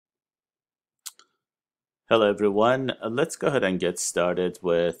Hello everyone. Let's go ahead and get started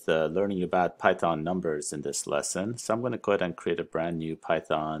with learning about Python numbers in this lesson. So I'm going to go ahead and create a brand new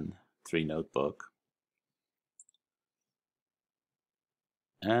Python 3 notebook.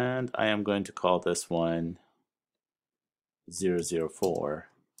 And I am going to call this one 004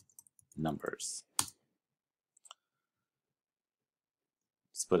 numbers.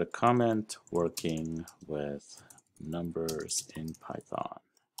 Let's put a comment working with numbers in Python.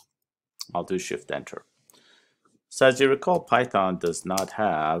 I'll do Shift Enter. So as you recall, Python does not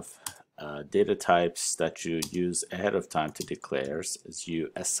have data types that you use ahead of time to declares. As you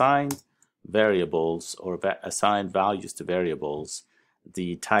assign variables or assign values to variables,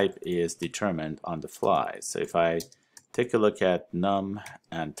 the type is determined on the fly. So if I take a look at num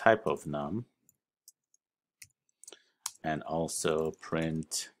and type of num, and also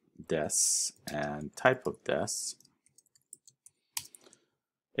print des and type of des,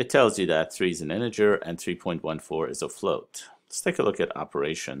 it tells you that 3 is an integer and 3.14 is a float. Let's take a look at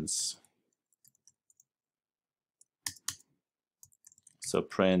operations. So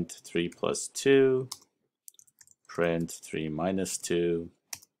print 3 plus 2, print 3 minus 2,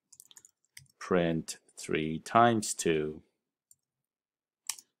 print 3 times 2,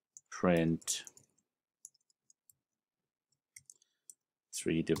 print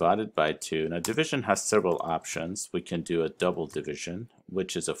 3 divided by 2. Now division has several options. We can do a double division,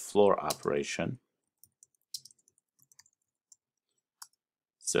 which is a floor operation.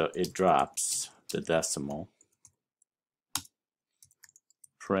 So it drops the decimal.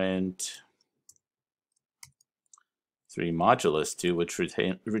 Print 3 modulus 2, which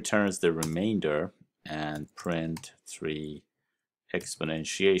returns the remainder, and print 3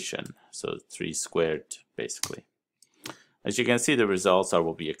 exponentiation, so 3 squared basically. As you can see, the results are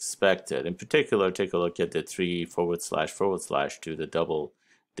what we expected. In particular, take a look at the 3 / to the double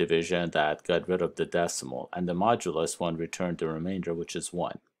division that got rid of the decimal, and the modulus one returned the remainder, which is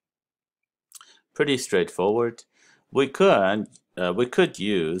 1. Pretty straightforward. We could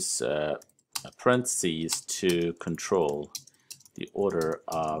use parentheses to control the order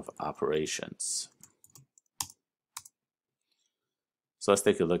of operations. So let's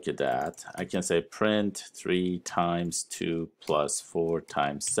take a look at that. I can say print 3 times 2 plus 4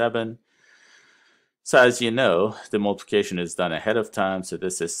 times 7. So as you know, the multiplication is done ahead of time. So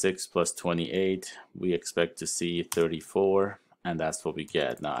this is 6 plus 28. We expect to see 34, and that's what we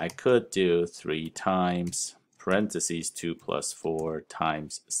get. Now I could do 3 times parentheses 2 plus 4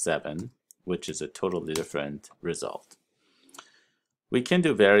 times 7, which is a totally different result. We can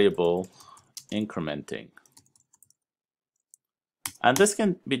do variable incrementing. And this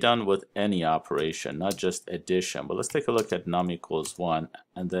can be done with any operation, not just addition. But let's take a look at num equals 1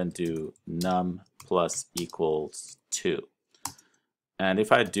 and then do num plus equals 2. And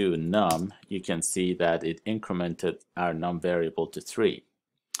if I do num, you can see that it incremented our num variable to 3.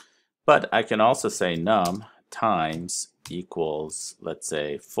 But I can also say num times equals, let's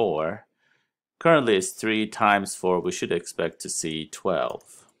say, 4. Currently it's 3 times 4. We should expect to see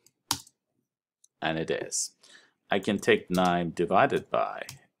 12. And it is. I can take 9 divided by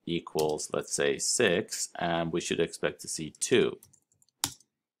equals, let's say, 6, and we should expect to see 2.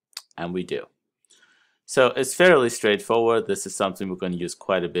 And we do. So it's fairly straightforward. This is something we're going to use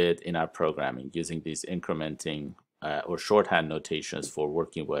quite a bit in our programming, using these incrementing or shorthand notations for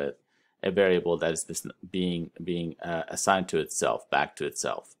working with a variable that is being assigned to itself, back to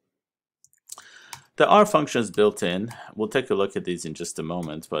itself. There are functions built in. We'll take a look at these in just a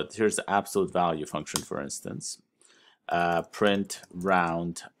moment, but here's the absolute value function, for instance. Print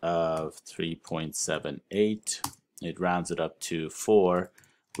round of 3.78. It rounds it up to 4.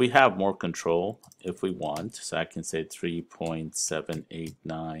 We have more control if we want, so I can say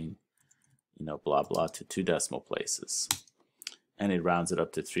 3.789, blah blah, to 2 decimal places, and it rounds it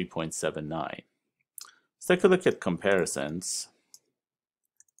up to 3.79. Let's take a look at comparisons.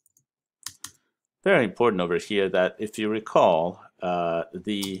 Very important over here that if you recall,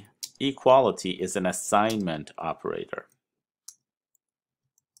 the equality is an assignment operator.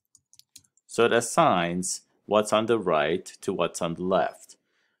 So it assigns what's on the right to what's on the left.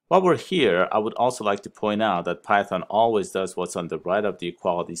 While we're here, I would also like to point out that Python always does what's on the right of the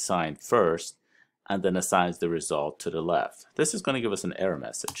equality sign first, and then assigns the result to the left. This is going to give us an error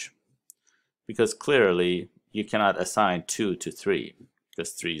message, because clearly you cannot assign 2 to 3,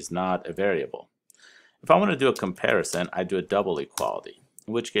 because 3 is not a variable. If I want to do a comparison, I do a double equality,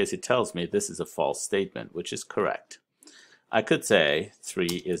 in which case it tells me this is a false statement, which is correct. I could say 3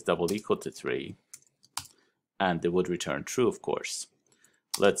 is double equal to 3, and it would return true, of course.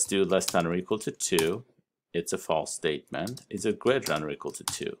 Let's do less than or equal to 2. It's a false statement. Is it greater than or equal to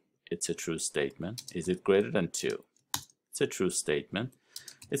 2? It's a true statement. Is it greater than 2? It's a true statement.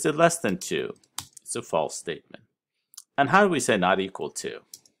 Is it less than 2? It's a false statement. And how do we say not equal to?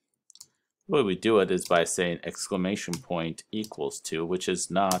 The way we do it is by saying exclamation point equals 2, which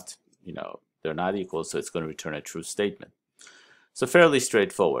is not, they're not equal, so it's going to return a true statement. So fairly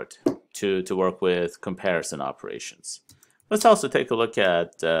straightforward to work with comparison operations. Let's also take a look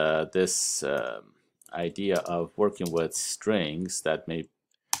at this idea of working with strings that may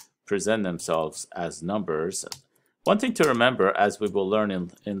present themselves as numbers. One thing to remember, as we will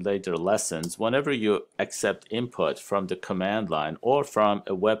learn in later lessons, whenever you accept input from the command line or from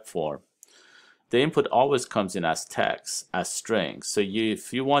a web form, the input always comes in as text, as strings. So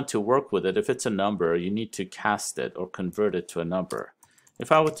if you want to work with it, if it's a number, you need to cast it or convert it to a number.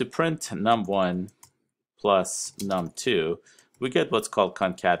 If I were to print num1 plus num2, we get what's called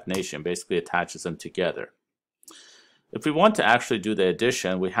concatenation, basically attaches them together. If we want to actually do the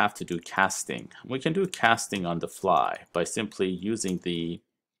addition, we have to do casting. We can do casting on the fly by simply using the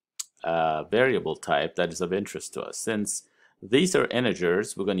variable type that is of interest to us. Since these are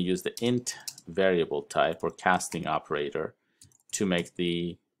integers, we're going to use the int variable type or casting operator to make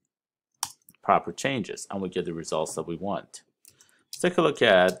the proper changes, and we get the results that we want. Let's take a look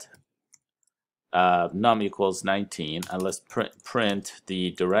at num equals 19, and let's print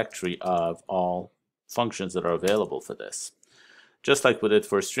the directory of all functions that are available for this. Just like we did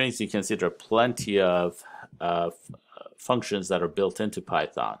for strings, you can see there are plenty of functions that are built into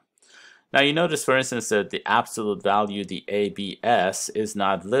Python. Now you notice, for instance, that the absolute value, the ABS, is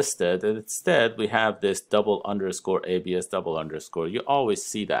not listed, and instead we have this double underscore ABS double underscore. You always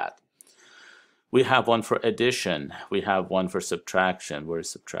see that. We have one for addition. We have one for subtraction. Where is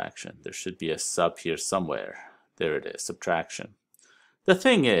subtraction? There should be a sub here somewhere. There it is, subtraction. The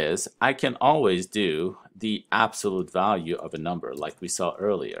thing is, I can always do the absolute value of a number like we saw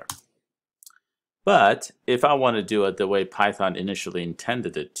earlier. But if I want to do it the way Python initially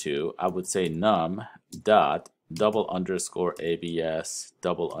intended it to, I would say num dot double underscore ABS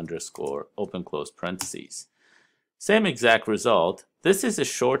double underscore open close parentheses. Same exact result. This is a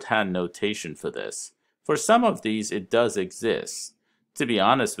shorthand notation for this. For some of these, it does exist. To be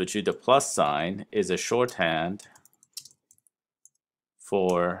honest with you, the plus sign is a shorthand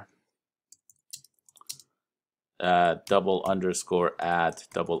for double underscore add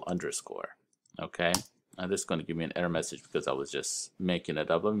double underscore. Okay, now this is going to give me an error message because I was just making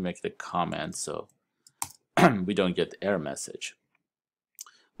it up. Let me make the comment so we don't get the error message.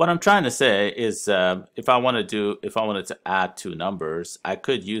 What I'm trying to say is, if I wanted to add two numbers, I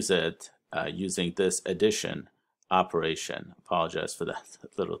could use it using this addition operation. Apologize for that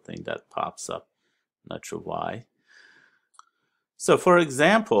little thing that pops up. Not sure why. So, for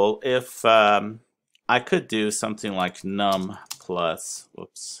example, if I could do something like num plus,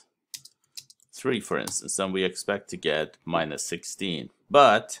 3, for instance, and we expect to get minus 16.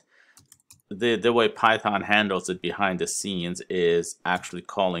 But the way Python handles it behind the scenes is actually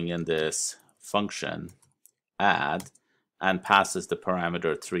calling in this function add and passes the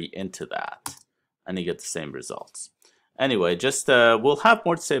parameter 3 into that, and you get the same results. Anyway, just we'll have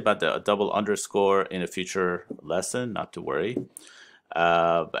more to say about the double underscore in a future lesson, not to worry,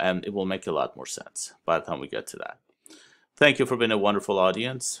 and it will make a lot more sense by the time we get to that. Thank you for being a wonderful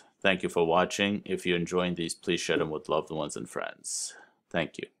audience. Thank you for watching. If you're enjoying these, please share them with loved ones and friends.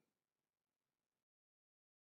 Thank you.